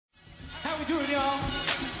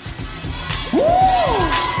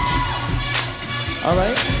All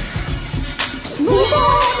right? Just move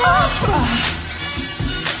on up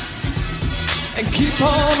and keep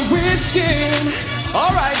on wishing.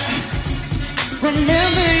 All right.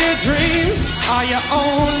 Remember your dreams are your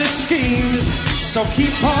only schemes, so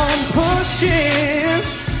keep on pushing.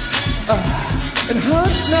 And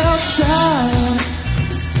hush now, child,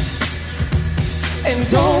 and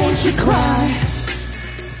don't you cry.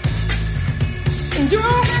 And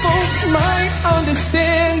your folks might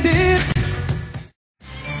understand it.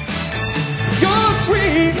 You're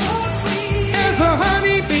sweet as a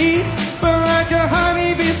honeybee, but like a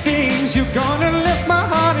honeybee stings, you're gonna lift my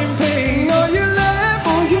heart in pain. Oh, you love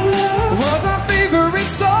was our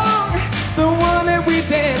favorite song, the one that we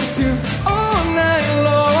danced to all night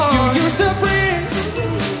long. You used to bring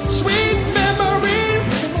sweet memories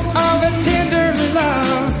of the tender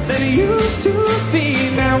love that it used to be.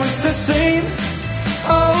 Now it's the same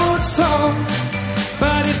old song,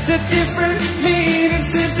 but it's a different meaning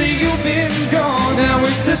since you've been gone. Now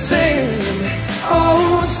it's the same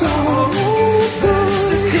old song, but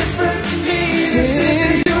it's a different meaning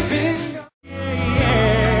since you've been gone.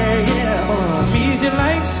 Yeah, yeah. Oh, easy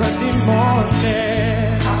like Sunday morning.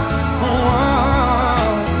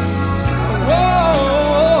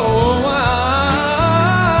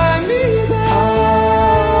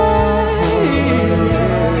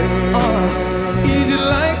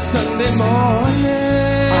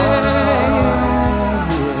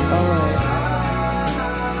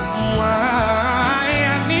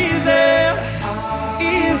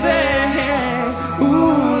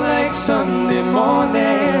 Sunday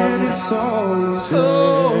morning, it's so easy.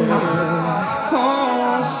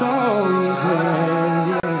 Oh, so easy,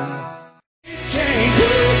 yeah.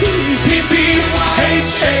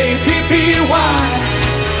 H-A-P-P-Y,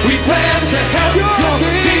 we plan to help your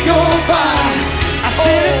day go by. I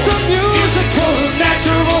said it's a musical,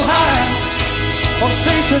 natural high on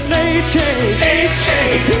station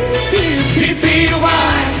H-A-P-P-Y.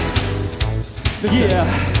 Yeah,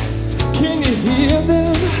 can you hear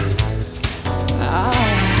them?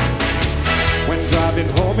 When driving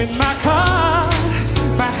home in my car,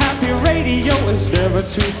 my happy radio is never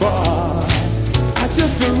too far. I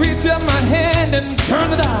just reach out my hand and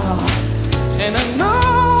turn it on, and I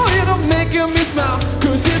know it'll make me smile,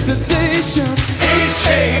 'cause it's a station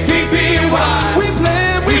H-A-P-P-Y. We play.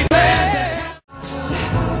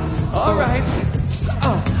 All right.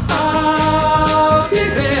 I'll be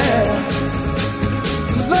there.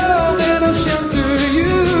 Love that'll shelter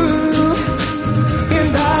you.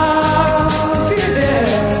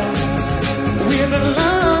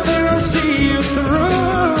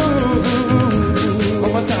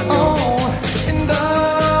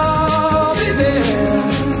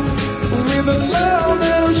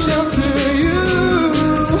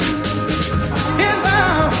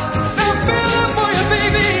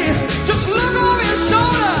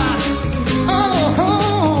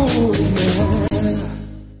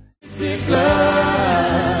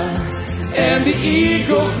 And the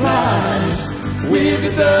eagle flies with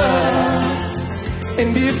the dove.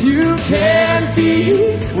 And if you can't be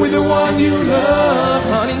with the one you love,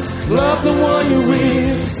 honey, love the one you're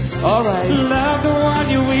with. Alright, love the one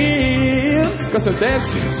you're with, 'cause her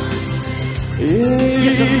dances. Yeah,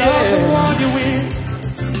 yes, love the one you're with.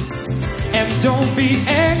 And don't be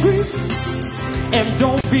angry, and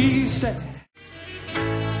don't be sad.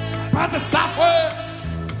 But the soft words,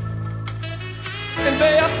 and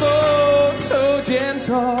they are so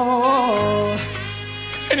gentle,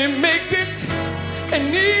 and it makes it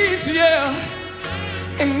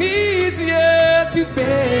easier to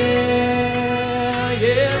bear.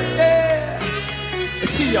 Yeah.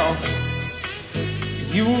 See y'all.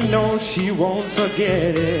 You know she won't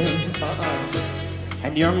forget it,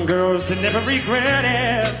 and young girls they never regret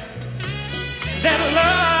it. That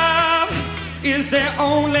love is their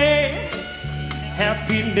only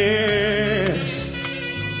happiness.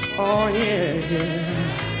 Oh yeah,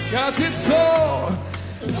 yeah. 'Cause it's so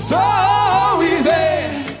easy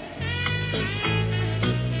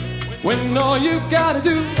when all you gotta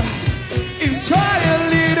do is try a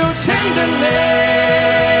little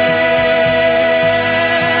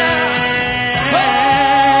tenderness. Oh,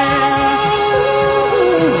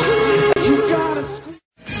 you gotta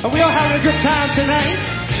squeeze. Are we all having a good time tonight?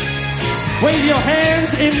 Wave your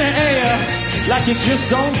hands in the air like you just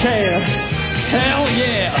don't care. Hell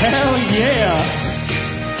yeah, hell yeah.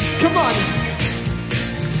 Come on.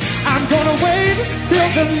 I'm gonna wait till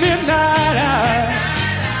the midnight hour.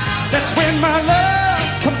 That's when my love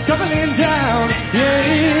comes tumbling down.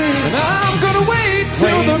 Yeah. And I'm gonna wait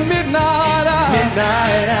till the midnight hour.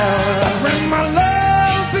 That's when my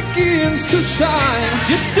love begins to shine.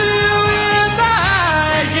 Just you and I.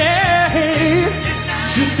 yeah.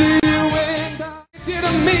 Just to you and I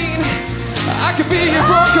didn't mean I could be a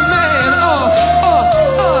broken man.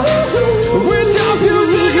 Which of you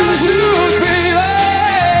think I should be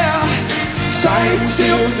there? Sight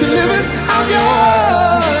still delivered, I'm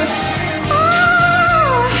yours.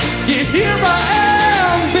 Yeah, here I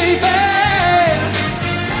am, baby.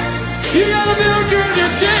 You got a future, you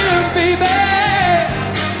didn't, baby.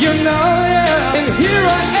 You know, yeah. And here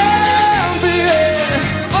I am, baby.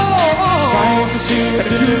 Sight still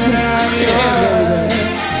delivered, I'm yours.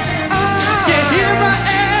 Yeah, here I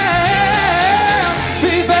am,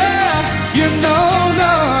 baby. You know,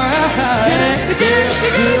 no.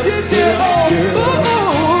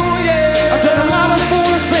 Yeah. I've done a lot of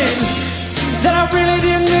foolish things that I really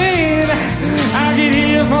didn't mean. I get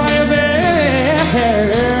here for you, baby.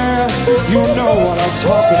 You know what I'm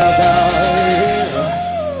talking about.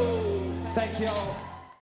 Thank you all.